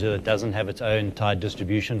asset manager that doesn't have its own tied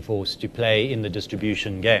distribution force, to play in the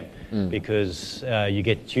distribution game, because you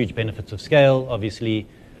get huge benefits of scale, obviously.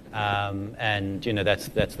 And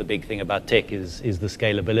that's the big thing about tech is the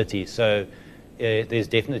scalability. So there's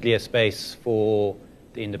definitely a space for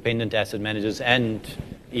the independent asset managers and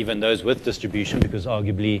even those with distribution, because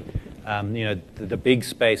arguably the big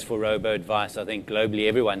space for robo advice, I think globally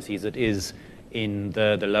everyone sees it, is in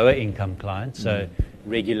the lower income clients. So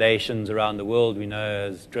regulations around the world, we know,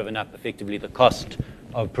 has driven up effectively the cost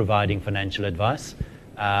of providing financial advice.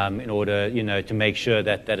 In order, to make sure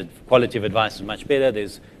that quality of advice is much better,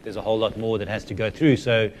 there's a whole lot more that has to go through.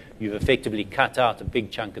 So you've effectively cut out a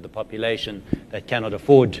big chunk of the population that cannot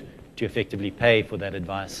afford to effectively pay for that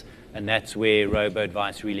advice, and that's where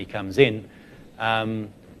robo-advice really comes in.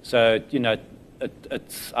 So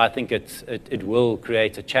I think it will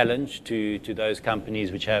create a challenge to those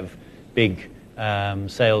companies which have big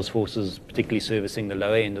sales forces, particularly servicing the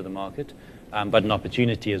lower end of the market, but an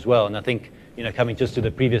opportunity as well. And I think, coming just to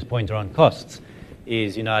the previous point around costs,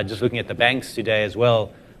 is, just looking at the banks today as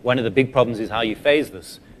well, one of the big problems is how you phase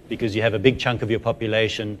this, because you have a big chunk of your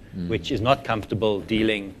population which is not comfortable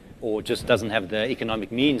dealing or just doesn't have the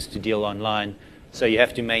economic means to deal online. So you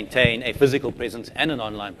have to maintain a physical presence and an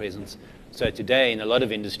online presence. So today, in a lot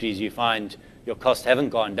of industries, you find your costs haven't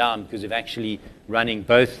gone down because you're actually running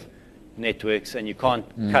both networks, and you can't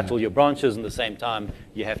cut all your branches at the same time.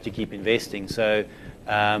 You have to keep investing. So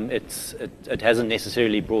it hasn't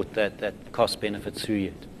necessarily brought that cost benefit through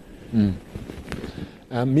yet.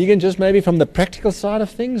 Meagen, just maybe from the practical side of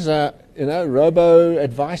things,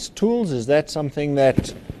 robo-advice tools, is that something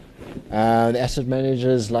that the asset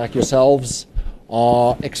managers like yourselves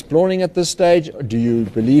are exploring at this stage? Or do you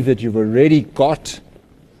believe that you've already got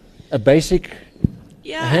a basic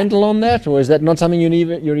handle on that, or is that not something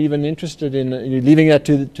you're even interested in? You're leaving that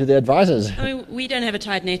to the advisors? I mean, we don't have a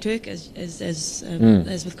tight network as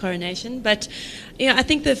with Coronation, but I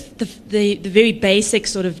think the very basic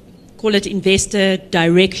sort of, call it investor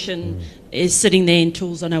direction, is sitting there in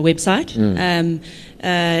tools on our website.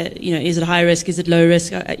 Is it high risk? Is it low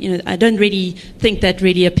risk? I don't really think that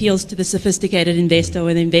really appeals to the sophisticated investor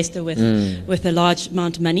or the investor with a large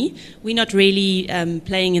amount of money. We're not really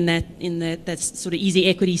playing in that sort of easy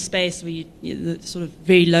equity space, where the sort of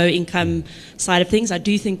very low income side of things. I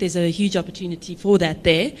do think there's a huge opportunity for that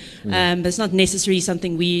there, but it's not necessarily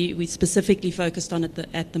something we specifically focused on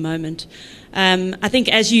at the moment. I think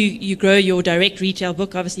as you grow your direct retail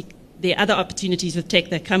book, obviously there are other opportunities with tech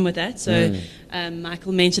that come with that. So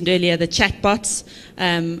Michael mentioned earlier the chatbots.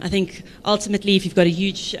 I think ultimately, if you've got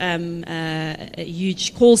a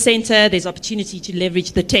huge call center, there's opportunity to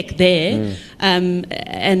leverage the tech there.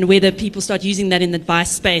 And whether people start using that in the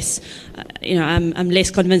advice space, I'm less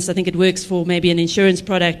convinced. I think it works for maybe an insurance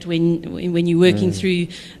product when you're working through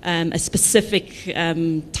a specific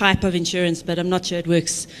type of insurance, but I'm not sure it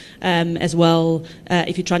works as well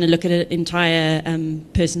if you're trying to look at an entire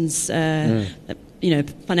person's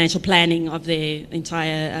financial planning of their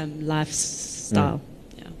entire lifestyle.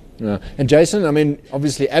 And Jason, I mean,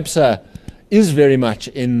 obviously ABSA is very much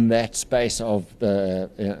in that space of the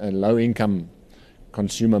low-income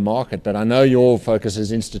consumer market, but I know your focus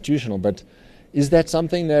is institutional, but is that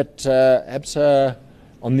something that ABSA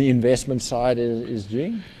on the investment side is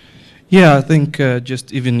doing? Yeah, I think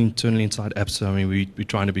just even internally inside ABSA, I mean, we're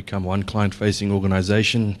trying to become one client-facing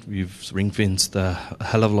organization. We've ring-fenced a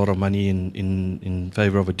hell of a lot of money in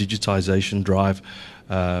favor of a digitization drive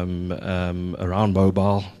around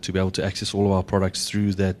mobile to be able to access all of our products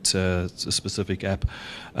through that specific app.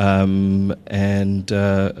 But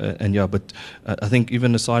I think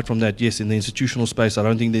even aside from that, yes, in the institutional space, I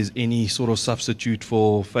don't think there's any sort of substitute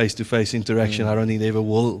for face-to-face interaction. I don't think there ever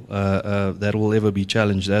will. That will ever be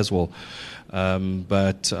challenged as well.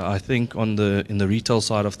 But I think in the retail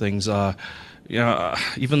side of things, even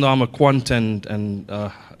though I'm a quant and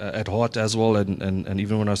at heart as well, and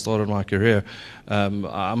even when I started my career,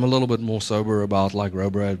 I'm a little bit more sober about like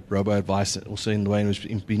robo advice, also in the way in which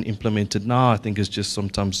it's been implemented now. I think it's just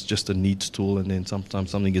sometimes just a needs tool, and then sometimes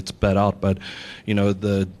something gets spat out. But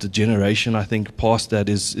the generation I think past that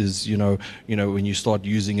is when you start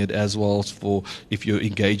using it as well for if you're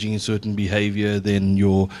engaging in certain behavior, then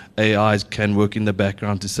your AIs can work in the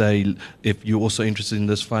background to say if you're also interested in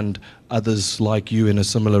this fund, others like you in a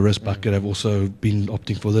similar risk bucket have also been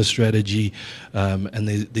opting for this strategy, and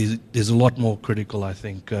there's a lot more critical, I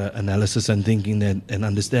think, analysis and thinking and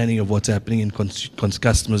understanding of what's happening in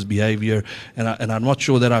customers' behavior. And I'm not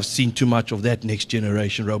sure that I've seen too much of that next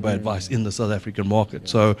generation robo advice in the South African market.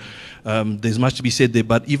 So there's much to be said there.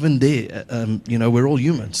 But even there, we're all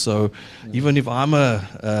humans. So even if I'm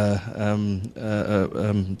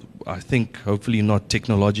I think hopefully not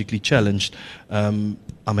technologically challenged, I'm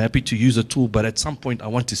happy to use a tool, but at some point I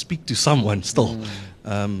want to speak to someone still.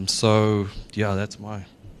 So, yeah, that's my...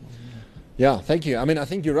 Yeah, thank you. I mean, I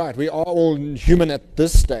think you're right. We are all human at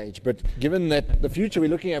this stage, but given that the future we're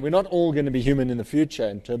looking at, we're not all going to be human in the future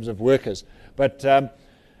in terms of workers. But, and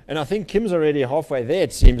I think Kim's already halfway there,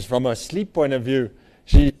 it seems, from a sleep point of view.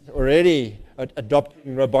 She's already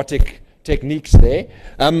adopting robotic techniques there.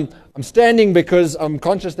 I'm standing because I'm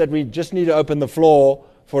conscious that we just need to open the floor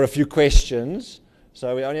for a few questions.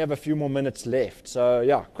 So we only have a few more minutes left. So,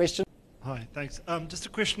 yeah, question? Hi, thanks. Just a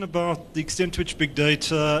question about the extent to which big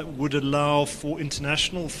data would allow for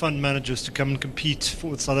international fund managers to come and compete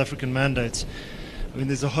for South African mandates. I mean,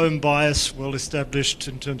 there's a home bias well established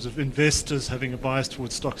in terms of investors having a bias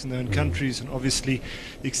towards stocks in their own countries, and obviously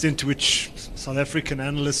the extent to which South African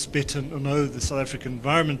analysts better know the South African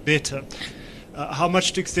environment better. How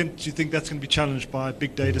much to extent do you think that's going to be challenged by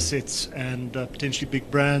big data sets and potentially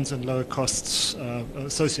big brands and lower costs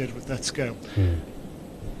associated with that scale?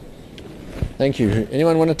 Thank you.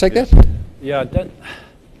 Anyone want to take that? Yeah,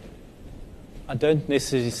 I don't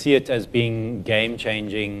necessarily see it as being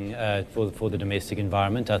game-changing for the domestic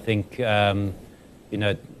environment. I think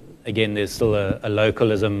again, there's still a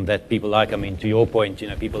localism that people like. I mean, to your point,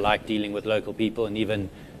 people like dealing with local people, and even,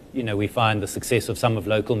 we find the success of some of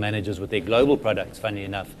local managers with their global products, funny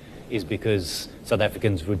enough, is because South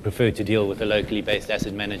Africans would prefer to deal with a locally based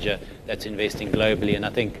asset manager that's investing globally, and I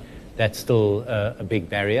think that's still a big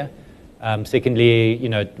barrier. Secondly,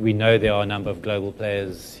 we know there are a number of global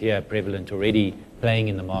players here prevalent already playing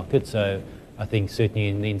in the market, so I think certainly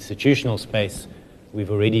in the institutional space,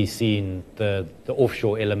 we've already seen the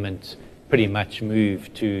offshore element pretty much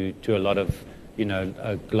move to a lot of,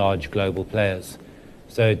 large global players.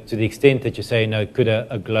 So to the extent that you say, could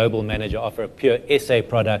a global manager offer a pure SA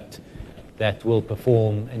product that will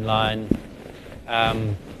perform in line?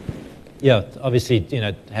 Obviously,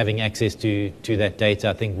 having access to that data,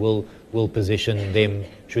 I think will position them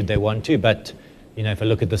should they want to. But, if I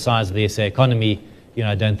look at the size of the SA economy,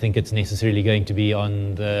 I don't think it's necessarily going to be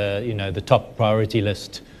on the top priority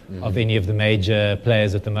list of any of the major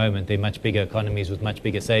players at the moment. They're much bigger economies with much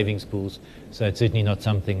bigger savings pools. So it's certainly not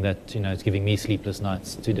something that, is giving me sleepless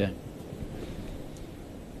nights today.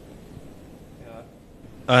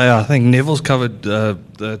 I think Neville's covered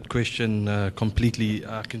that question completely.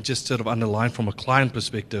 I can just sort of underline from a client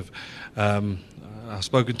perspective. I've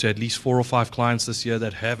spoken to at least 4 or 5 clients this year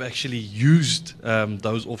that have actually used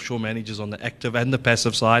those offshore managers on the active and the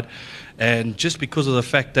passive side. And just because of the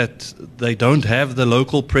fact that they don't have the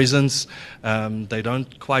local presence, they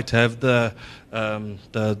don't quite have the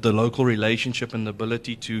local relationship and the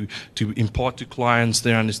ability to impart to clients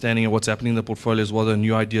their understanding of what's happening in the portfolios, what are the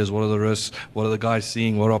new ideas, what are the risks, what are the guys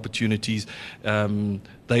seeing, what are opportunities.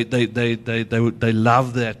 They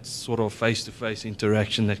love that sort of face-to-face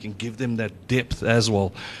interaction that can give them that depth as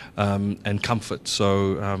well, and comfort.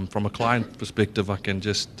 So from a client perspective, I can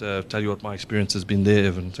just tell you what my experience has been there,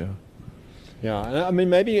 Evan. Yeah, I mean,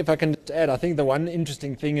 maybe if I can add, I think the one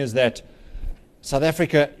interesting thing is that South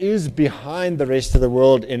Africa is behind the rest of the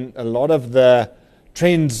world in a lot of the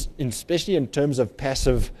trends, especially in terms of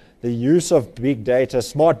passive, the use of big data,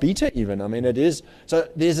 smart beta even. I mean, it is. So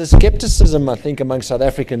there's a skepticism, I think, among South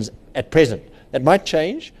Africans at present. That might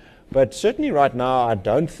change, but certainly right now, I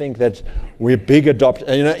don't think that we're big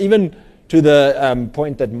adopters. Even to the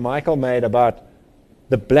point that Michael made about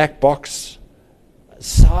the black box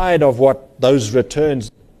side of what those returns,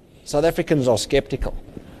 South Africans are skeptical.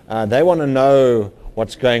 They want to know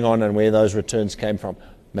what's going on and where those returns came from.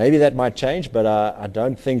 Maybe that might change, but I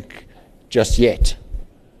don't think just yet.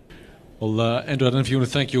 Well, Andrew, I don't know if you want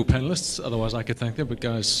to thank your panelists. Otherwise, I could thank them. But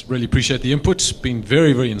guys, really appreciate the input. It's been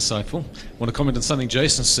very, very insightful. I want to comment on something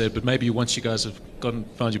Jason said, but maybe once you guys have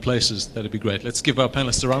found your places, that'd be great. Let's give our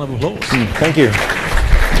panelists a round of applause. Thank you.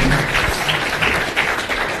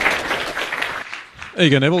 There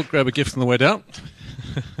you go, Neville. Grab a gift on the way down.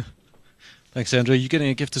 Thanks, Andrew. Are you getting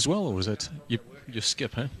a gift as well, or was that you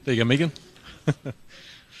skip, huh? There you go, Meagen.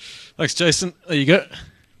 Thanks, Jason. There you go.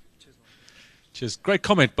 Cheers. Great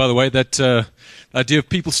comment, by the way, that idea of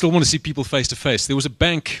people still want to see people face to face. There is a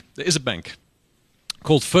bank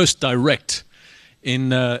called First Direct in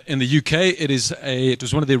the UK. It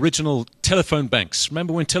was one of the original telephone banks.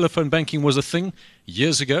 Remember when telephone banking was a thing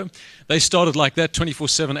years ago? They started like that,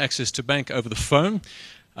 24/7 access to bank over the phone.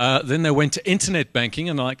 Then they went to internet banking,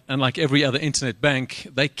 and like every other internet bank,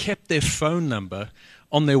 they kept their phone number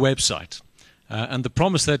on their website. And the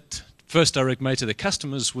promise that First Direct made to their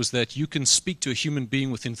customers was that you can speak to a human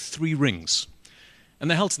being within 3 rings.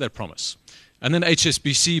 And they held to that promise. And then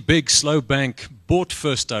HSBC, big, slow bank, bought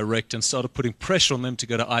First Direct and started putting pressure on them to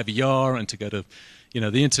go to IVR and to go to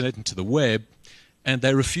the internet and to the web. And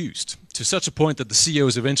they refused, to such a point that the CEO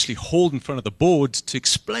was eventually hauled in front of the board to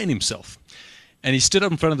explain himself. And he stood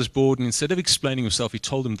up in front of this board, and instead of explaining himself, he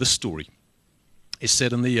told them this story. He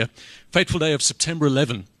said, on the fateful day of September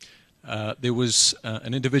 11, there was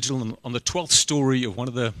an individual on the 12th story of one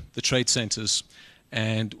of the trade centers,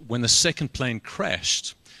 and when the second plane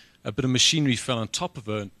crashed, a bit of machinery fell on top of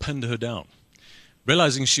her and pinned her down.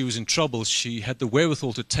 Realizing she was in trouble, she had the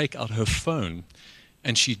wherewithal to take out her phone,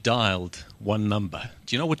 and she dialed one number.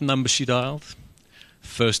 Do you know what number she dialed?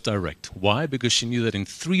 First Direct. Why? Because she knew that in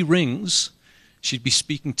 3 rings, she'd be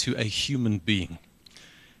speaking to a human being.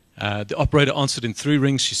 The operator answered in 3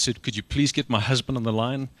 rings. She said, "Could you please get my husband on the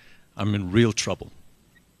line? I'm in real trouble."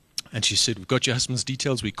 And she said, "We've got your husband's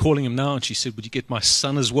details. We're calling him now." And she said, "Would you get my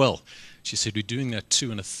son as well?" She said, "We're doing that too."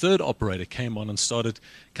 And a third operator came on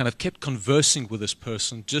and kept conversing with this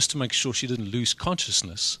person just to make sure she didn't lose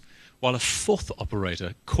consciousness, while a 4th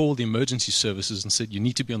operator called the emergency services and said, "You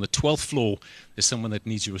need to be on the 12th floor. There's someone that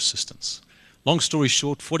needs your assistance." Long story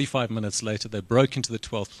short, 45 minutes later, they broke into the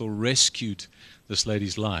 12th floor, rescued this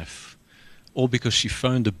lady's life, all because she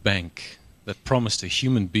phoned a bank that promised a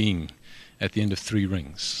human being at the end of 3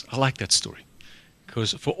 rings. I like that story.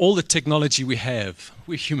 Because for all the technology we have,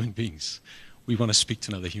 we're human beings. We want to speak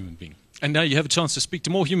to another human being. And now you have a chance to speak to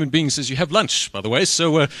more human beings as you have lunch, by the way.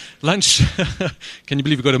 So lunch, can you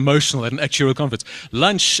believe we got emotional at an actuarial conference?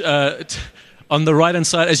 Lunch on the right-hand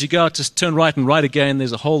side, as you go out, just turn right and right again.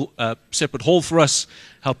 There's a whole separate hall for us.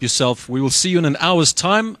 Help yourself. We will see you in an hour's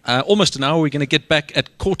time, almost an hour. We're going to get back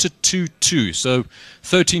at 1:45. So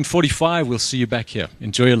 13:45, we'll see you back here.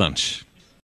 Enjoy your lunch.